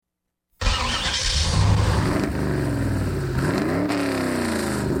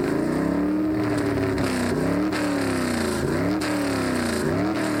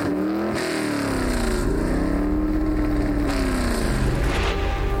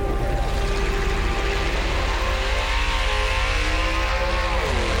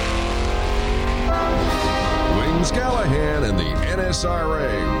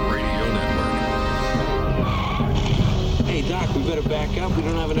Doc, we better back up. We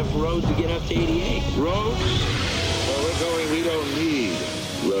don't have enough road to get up to 88. Roads? Where we're going, we don't need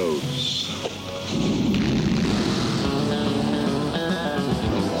roads.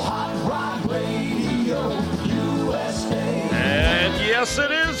 Hot Rod Radio USA. And yes, it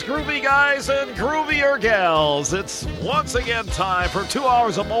is, groovy guys and groovier gals. It's once again time for 2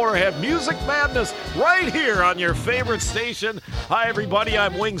 hours of Motorhead Music Madness right here on your favorite station. Hi, everybody.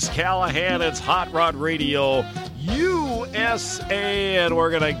 I'm Wings Callahan. It's Hot Rod Radio USA, and we're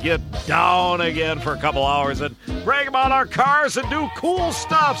going to get down again for a couple hours and brag about our cars and do cool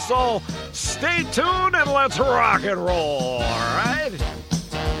stuff. So stay tuned and let's rock and roll, all right?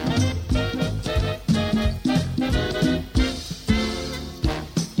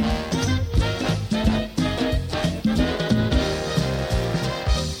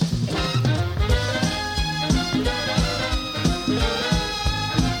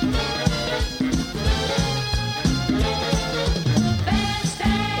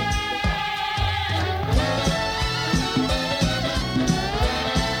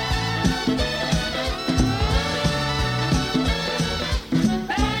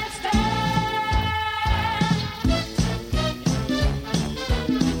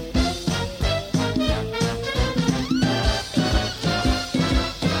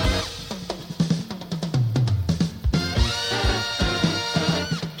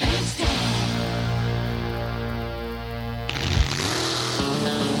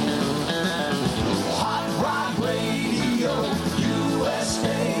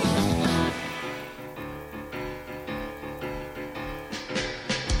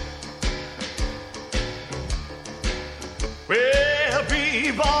 Well,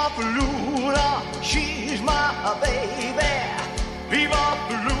 Viva-Lula, she's my baby.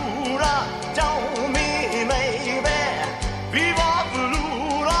 Viva-Lula, don't me maybe.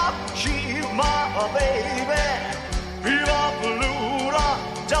 Viva-Lula, she's my baby. Viva-Lula,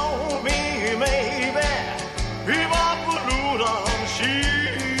 don't me maybe. Viva-Lula,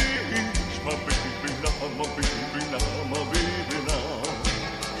 she's my baby now, my baby now, my baby now.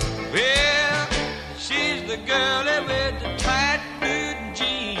 Well, she's the girlie with the tight blue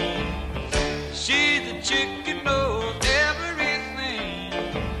jeans. She's the chick who knows everything.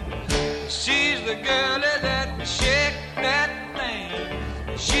 She's the girlie that can shake that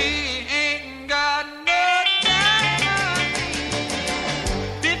thing. She ain't got no time for me.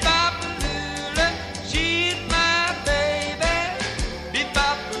 Bebop-a-lula, she's my baby.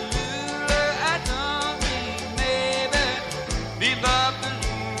 Bebop-a-lula, I don't mean maybe.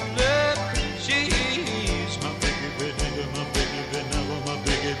 Bebop-a-lula, she's my baby now, my baby now, my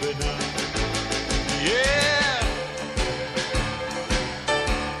baby now. Yeah.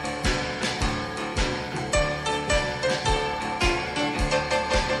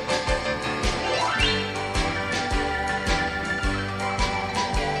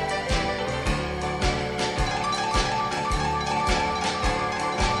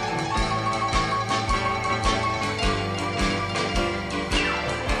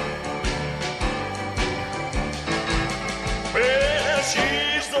 Well,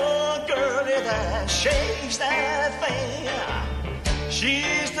 she's the girlie that shakes that thing.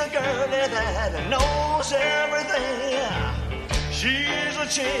 She's the girlie that knows everything. She's a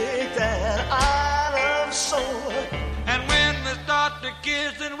chick that I love so. And when we start to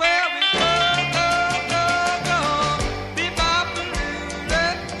kiss, and where we go.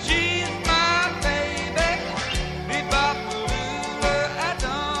 Bebop-a-lula, she's my baby. Bebop-a-lula, I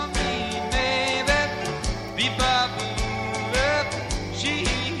don't mean maybe. Bebop-a-lula,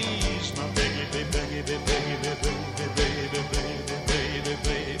 she's my baby, baby, baby, baby, baby, baby, baby,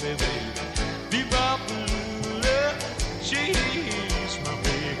 baby, baby. Bebop-a-lula, she's my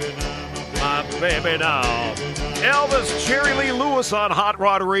baby now, My baby now. Elvis Cherry Lee Lewis on Hot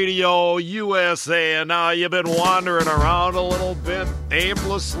Rod Radio USA. And now you've been wandering around a little bit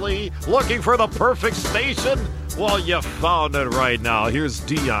aimlessly, looking for the perfect station. Well, you found it right now. Here's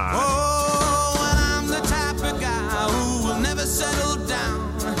Dion. Oh, and I'm the type of guy who will never settle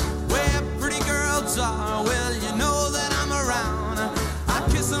down. Where pretty girls are, well, you know that I'm around. I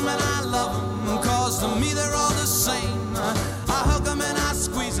kiss them and I love them, cause to me they're all the same. I hug them and I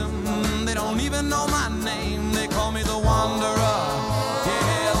squeeze them, they don't even know my name. They call me the Wanderer,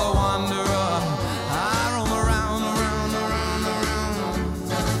 yeah, the Wanderer. I roam around, around, around, around.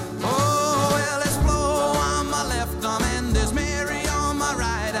 Oh, well, there's Flo on my left arm and there's Mary on my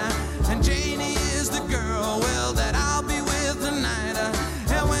right. And Janie is the girl, well, that I'll be with tonight.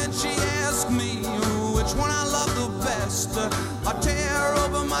 And when she asks me which one I love the best, I tear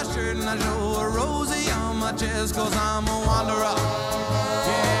open my shirt and I show a Rosie on my chest. Cause I'm a wanderer,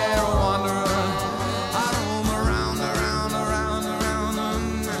 yeah, a wanderer. I roam around, around, around.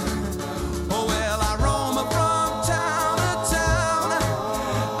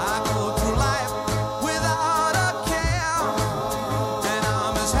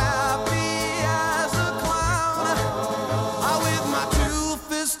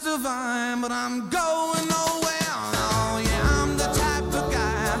 just divine, but I'm going nowhere. Oh yeah, I'm the type of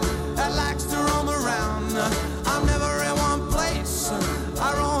guy that likes to roam around. I'm never in one place.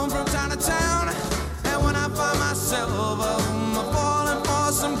 I roam from town to town, and when I find myself falling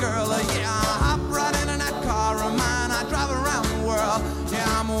for some girl, yeah, I hop right into that car of mine. I drive around the world. Yeah,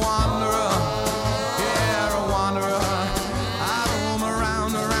 I'm a wanderer. Yeah, a wanderer. I roam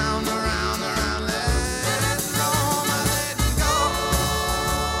around, around, around, around. Let it go, my let it go.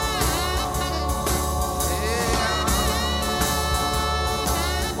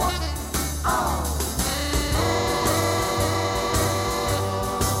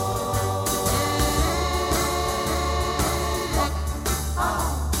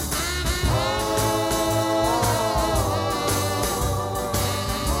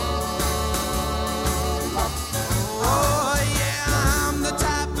 Oh yeah, I'm the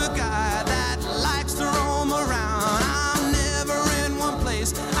type of guy that likes to roam around. I'm never in one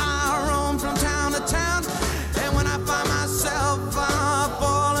place. I roam from town to town, and when I find myself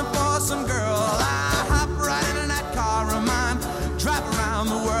falling for some girl, I hop right into that car of mine, drive around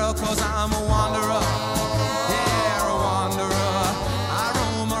the world, 'cause I'm a wanderer. Yeah, a wanderer. I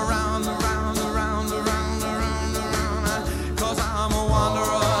roam around, around, around, around, around, around, 'cause I'm a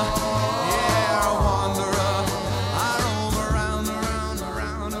wanderer. Yeah, a wanderer. I roam around, around,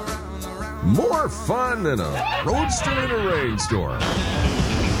 around, around, around. More fun than a roadster in a rainstorm.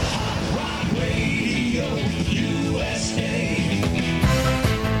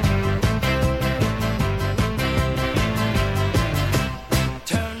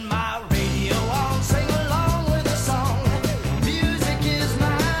 Turn my radio on, sing along with a song. Music is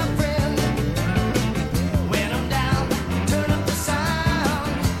my friend. When I'm down, turn up the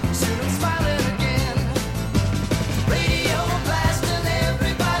sound. Soon I'm smiling again. Radio blasting,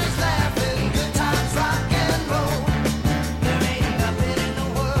 everybody's laughing. Good times, rock and roll. There ain't nothing in the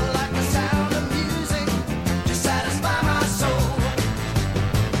world like the sound of music to satisfy my soul.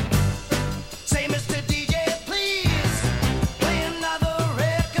 Say, Mr. DJ, please play another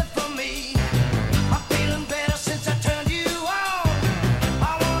record for me. I'm feeling better since I turned you on. I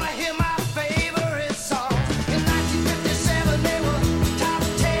wanna hear my favorite songs. In 1957 they were top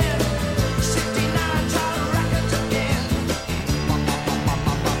 10. 69 chart records again.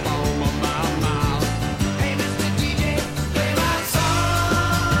 Hey, Mr. DJ, play my song.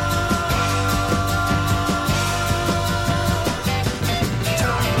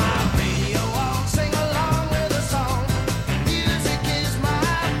 Turn my radio on, sing along with a song. Music is my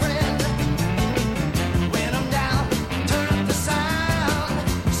friend. When I'm down, turn up the sound.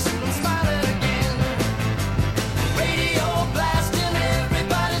 Soon I'm smiling again. Radio blasting,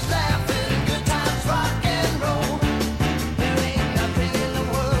 everybody's laughing. Good times, rock and roll. There ain't nothing in the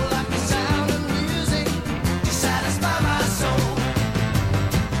world like the sound of music to satisfy my soul.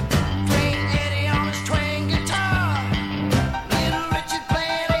 Playing Eddie on his twang guitar. Little Richard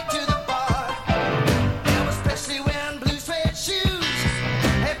playing eight to the bar. Elvis Presley wearing blue suede shoes.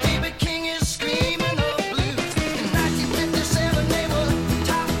 And B.B. King is screaming the blues. In 1957 they were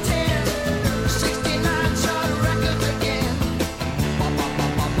top 10. 69 chart records again.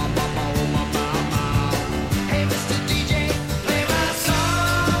 Hey, Mr. DJ, play my song.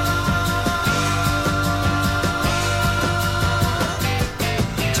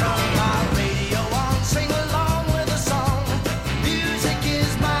 Turn my radio on, sing along with a song. Music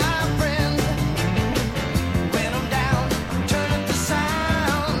is my friend. When I'm down, turn up the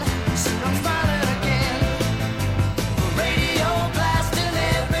sound. Soon I'm smiling again. Radio blasting,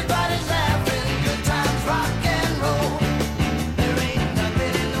 everybody's laughing. Good times, rock and roll. There ain't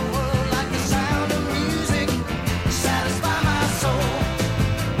nothing in the world like the sound of music to satisfy my soul.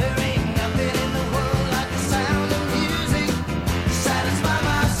 There ain't nothing in the world like the sound of music to satisfy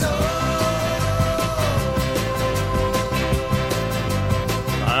my soul.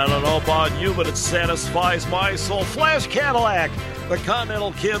 I don't know about you, but it satisfies my soul. Flash Cadillac, the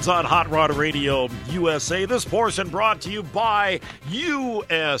Continental Kids on Hot Rod Radio USA. This portion brought to you by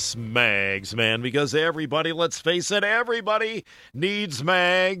US Mags, man, because everybody, let's face it, everybody needs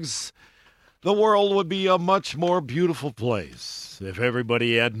mags. The world would be a much more beautiful place if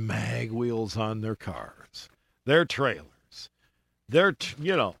everybody had mag wheels on their cars, their trailers, their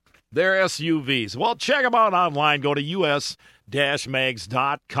SUVs. Well, check them out online. Go to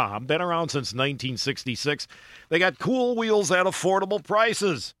us-mags.com. Been around since 1966. They got cool wheels at affordable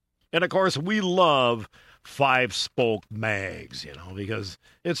prices. And, of course, we love five-spoke mags, because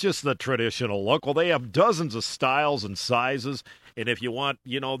it's just the traditional look. Well, they have dozens of styles and sizes. And if you want,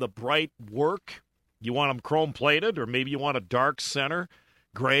 the bright work, you want them chrome-plated, or maybe you want a dark center,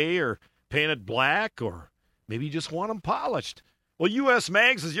 gray, or painted black, or maybe you just want them polished. Well, US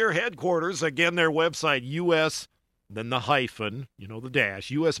Mags is your headquarters. Again, their website, US, then the hyphen, the dash,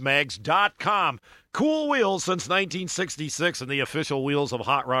 usmags.com. Cool wheels since 1966 and the official wheels of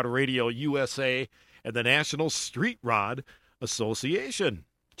Hot Rod Radio USA and the National Street Rod Association.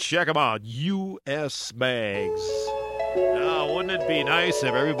 Check them out, US Mags. Now, wouldn't it be nice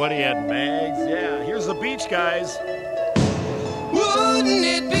if everybody had mags? Yeah, here's the Beach Guys. Wouldn't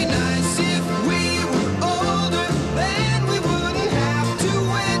it be nice if we were older, then we wouldn't have to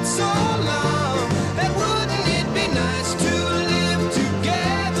wait so long? And wouldn't it be nice to live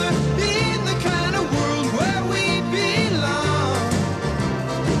together in the kind of world where we belong?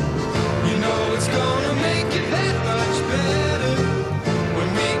 You know it's gonna make it that much better when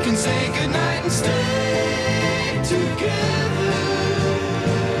we can say goodnight and stay together.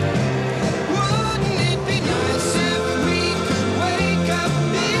 Wouldn't it be nice if we could wake up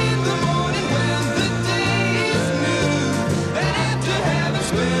in the morning when the day is new, and after having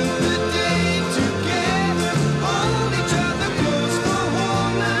spent the day together, hold each other close the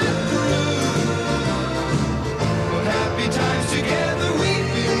whole night through? What happy times together we've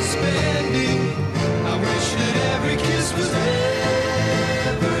been spending. I wish that every kiss was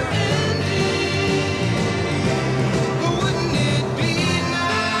never ending. But wouldn't it be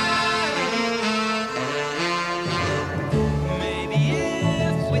nice? Maybe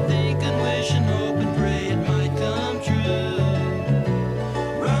if we think and wish and hope and pray it might come true.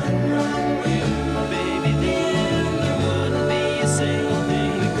 Run, run, will, baby, then there wouldn't be a single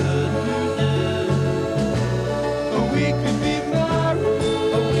thing we couldn't do. Or we could be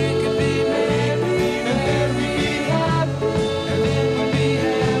married, or we could be married, and then we'd be happy, and then we'd be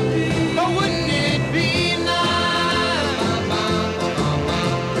happy. Or wouldn't it be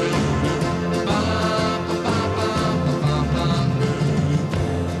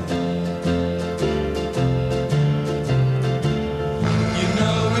You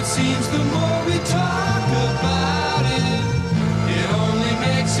know, it seems the more we talk about it, it only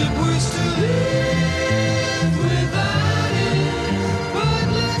makes it worse to live without it. But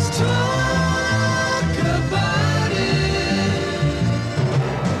let's talk about it.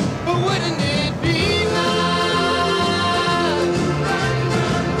 But wouldn't it be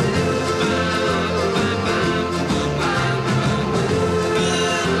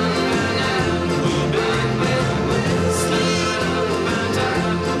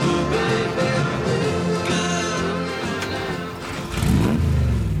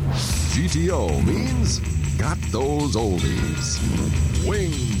GTO means got those oldies.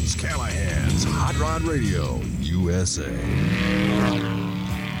 Wings Callahan's Hot Rod Radio USA.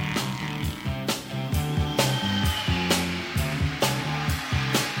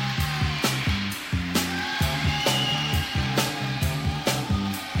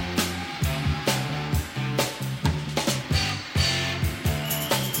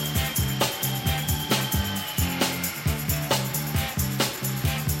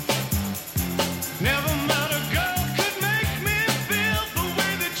 Never met a girl could make me feel the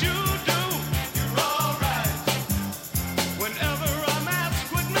way that you do. You're alright whenever I'm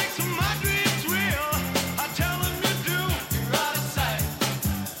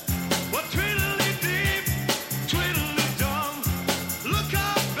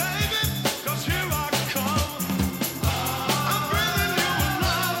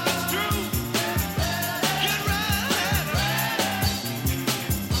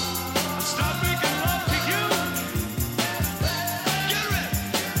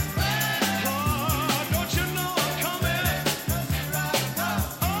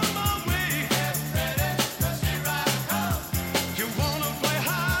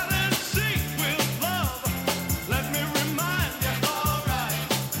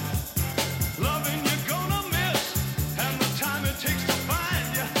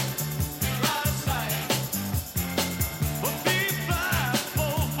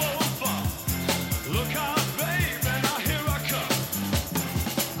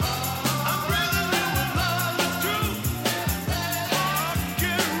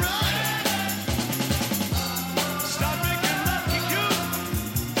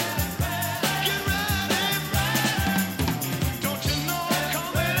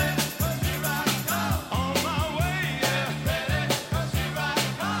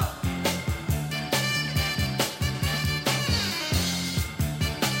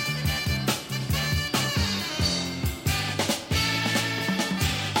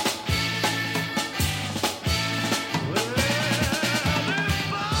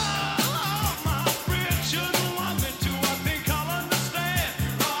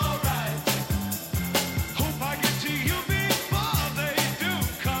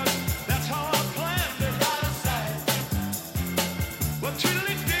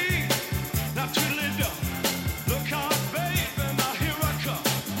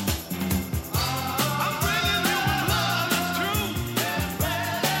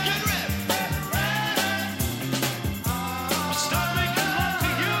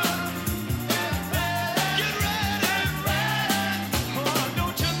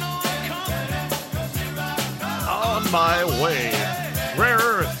my way. Rare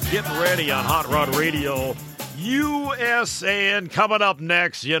Earth, getting ready on Hot Rod Radio USA. And coming up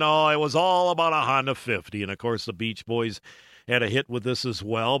next, it was all about a Honda 50. And, of course, the Beach Boys had a hit with this as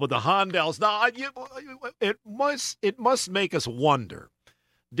well. But the Hondells, now, it must make us wonder.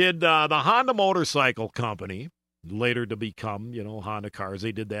 Did the Honda Motorcycle Company, later to become, Honda Cars,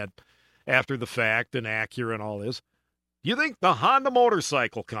 they did that after the fact, and Acura and all this. Do you think the Honda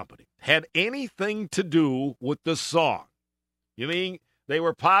Motorcycle Company had anything to do with the song? You mean they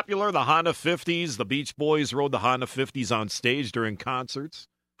were popular, the Honda 50s? The Beach Boys rode the Honda 50s on stage during concerts.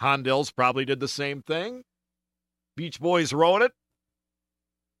 Hondells probably did the same thing. Beach Boys rode it.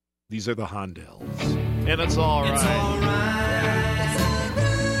 These are the Hondells. And it's all right. It's all right.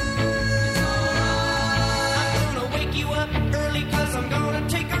 I'm gonna wake you up early 'cause I'm gonna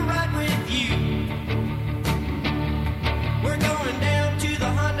take a ride with you. We're going down to the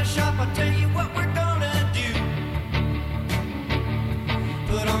Honda shop. I'll tell you what we're gonna do.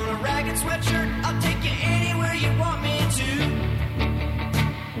 Put on a ragged sweatshirt. I'll take you anywhere you want me to.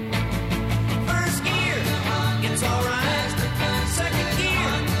 First gear, it's all right. Second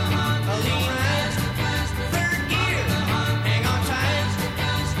gear, a lean right. Third gear, hang on tight.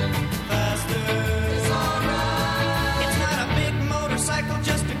 Faster, it's all right. It's not a big motorcycle,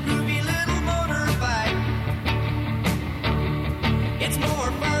 just a groovy little motorbike. It's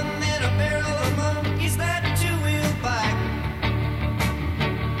more fun than a barrel of monkeys, that two-wheel bike.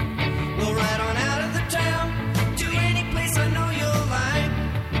 We'll ride on out of the town to any place I know you'll like.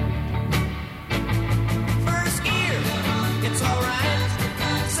 First gear, it's all right.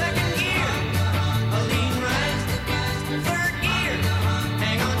 Second gear, a lean right. Third gear,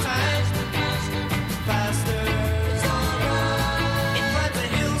 hang on tight. Faster, it's all right. It climbs the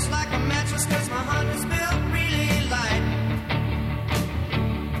hills like a mattress 'cause my Honda's built really light.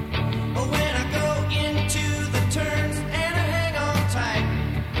 Oh, when I go into the turns and I hang on tight,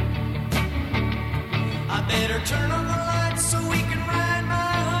 I better turn on the lights so we can ride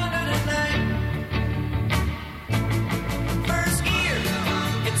my Honda tonight. First gear,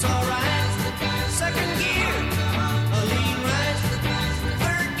 it's all right. Second gear, a lean right.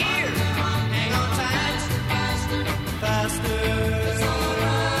 Third gear, hang on tight. Faster, it's all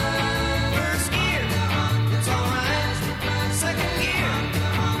right. First gear, it's all right. Second gear,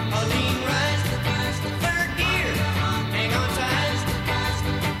 a lean right. Third gear, hang on tight.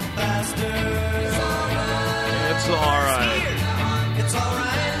 Faster, it's all right. It's all right. It's all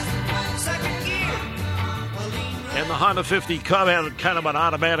right. Second gear, a lean right. And the Honda 50 Cub had kind of an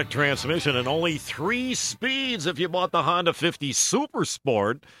automatic transmission and only 3 speeds. If you bought the Honda 50 Super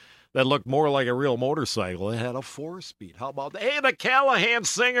Sport, that looked more like a real motorcycle, it had a 4-speed. How about that? Hey, the Callahan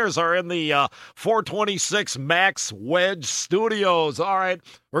Singers are in the 426 Max Wedge Studios. All right,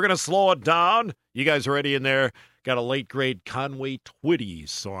 we're going to slow it down. You guys ready in there? Got a late grade Conway Twitty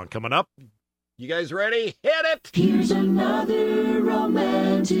song coming up. You guys ready? Hit it! Here's another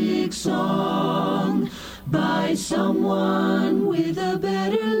romantic song by someone with a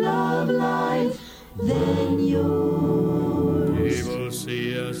better love life than yours. People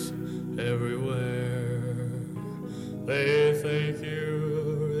see us everywhere. They think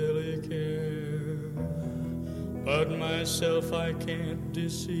you really care. But myself I can't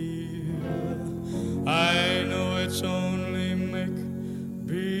deceive. I know it's only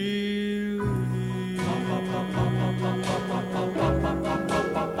make-believe.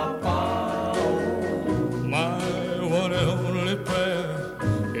 My one and only prayer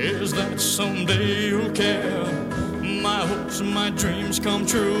is that someday you'll care. My hopes and my dreams come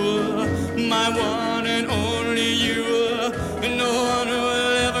true. My one and only you. No one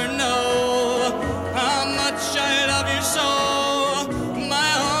will ever know how much I love you so.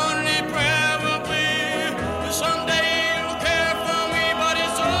 My only prayer will be someday you'll care for me, but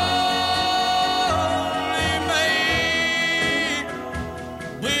it's only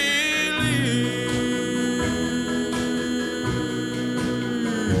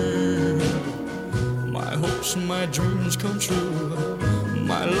make-believe. My hopes and my dreams come true.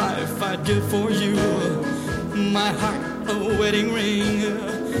 My life I'd give for you. My heart a wedding ring.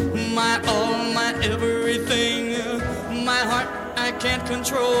 My all, my everything. My heart I can't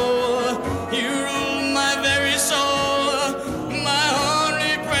control. You rule my very soul. My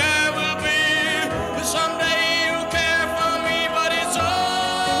only prayer will be someday you'll care for me, but it's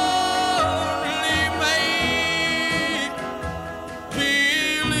only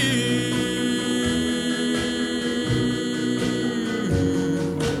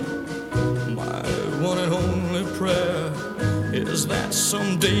make-believe. My one and only prayer is that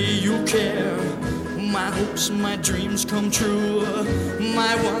someday you'll care. My hopes, my dreams come true.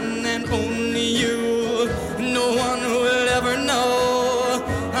 My one and only you. No one will ever know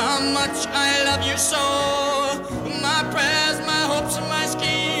how much I love you so. My prayers, my hopes, and my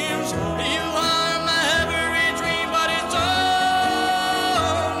schemes, you are my every dream, but it's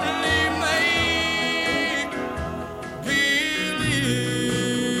only make believe.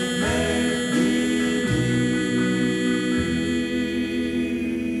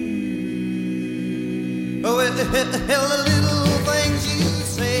 Oh, hell, the little things you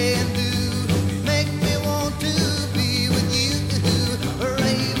say and do make me want to be with you.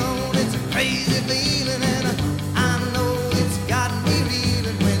 Raven, it's a crazy feeling, and I know it's got me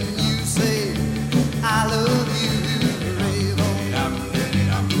reeling when you say I love you, Raven.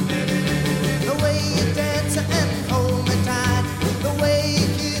 The way you dance and hold me tight, the way you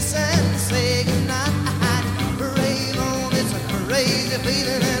kiss and say goodnight, Raven, it's a crazy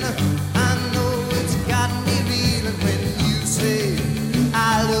feeling, and I know it's got me reeling when you say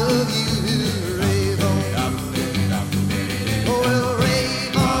I love you, Raven. Oh, well,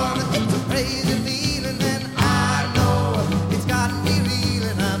 Raven, it's a crazy feeling, and I know it's got me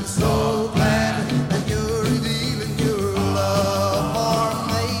reeling. I'm so glad that you're revealing your love for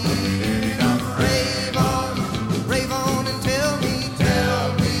me. Raven, Raven, and tell me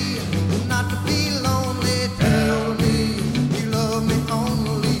not to be lonely. Tell me you love me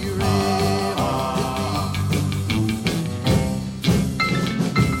only, Raven.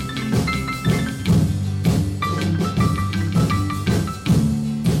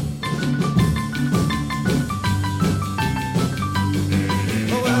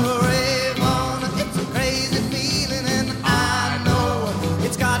 Well, Raven, it's a crazy feeling, and I know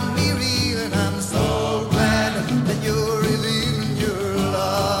it's got me reeling. I'm so glad that you're revealing your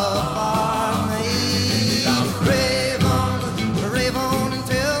love for me. Raven, Raven, and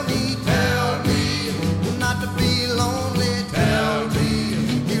tell me not to be lonely. Tell me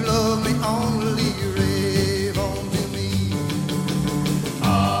you love me only, Raven, to me.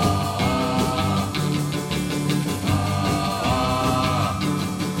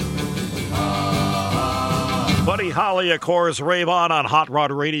 Buddy Holly, of course, Rave on Hot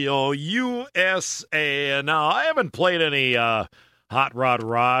Rod Radio USA. Now, I haven't played any Hot Rod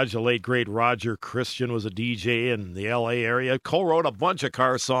Raj. The late, great Roger Christian was a DJ in the L.A. area. Co-wrote a bunch of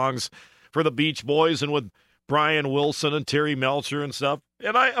car songs for the Beach Boys and with Brian Wilson and Terry Melcher and stuff.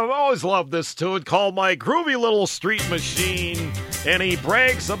 And I've always loved this tune called My Groovy Little Street Machine. And he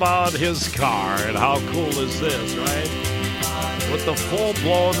brags about his car. And how cool is this, right? With the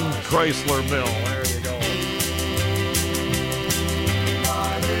full-blown Chrysler Mill. There you go.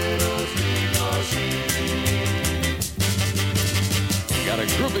 Got a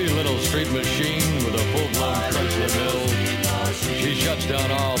groovy little street machine with a full-blown Chrysler Mill. She shuts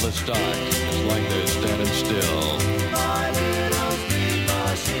down all the stock, just like they're standing still.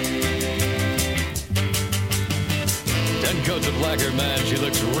 10 coats of lacquer, man, she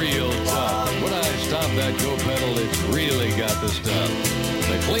looks real tough. When I stop that go pedal, it's really got the stuff.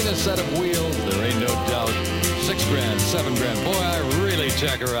 The cleanest set of wheels, there ain't no doubt. $6 grand, $7 grand, boy, I really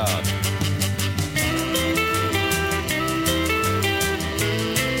check her out.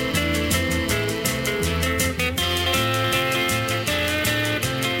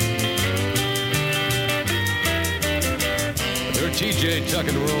 TJ Tuck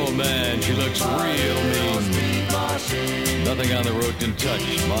and Roll, man, she looks real mean. Nothing on the road can touch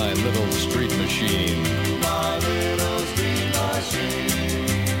my little street machine. My little street machine.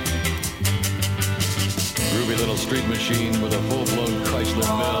 Groovy little street machine with a full-blown Chrysler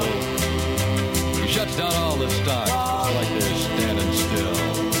Mill. She shuts down all the stock, just like they're standing still.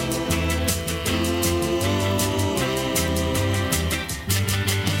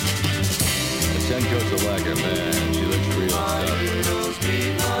 The 10 coats of lacquer, man, she looks real tough.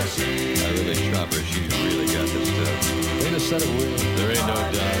 I really chop her, she's really got the stuff. Ain't a set of wheels, there ain't no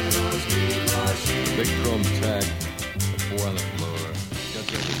doubt. Big chrome tag, the 4 on the floor. That's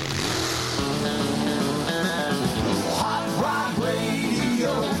everything. Hot Rod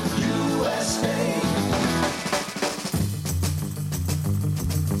Radio USA.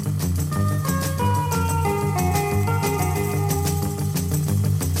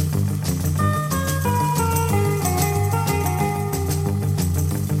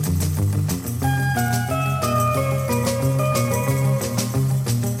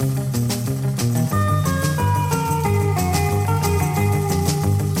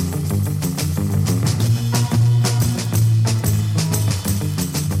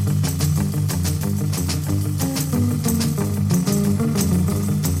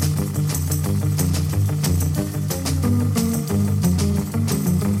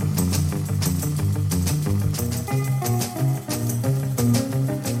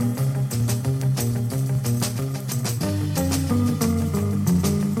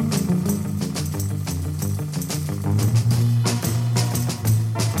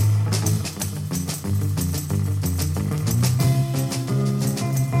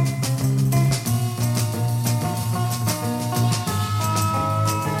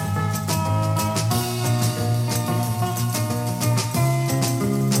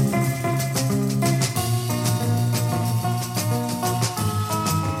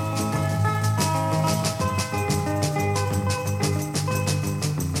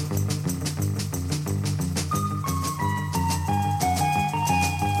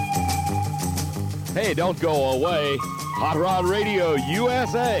 Hey, don't go away. Hot Rod Radio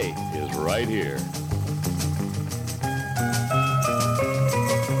USA is right here.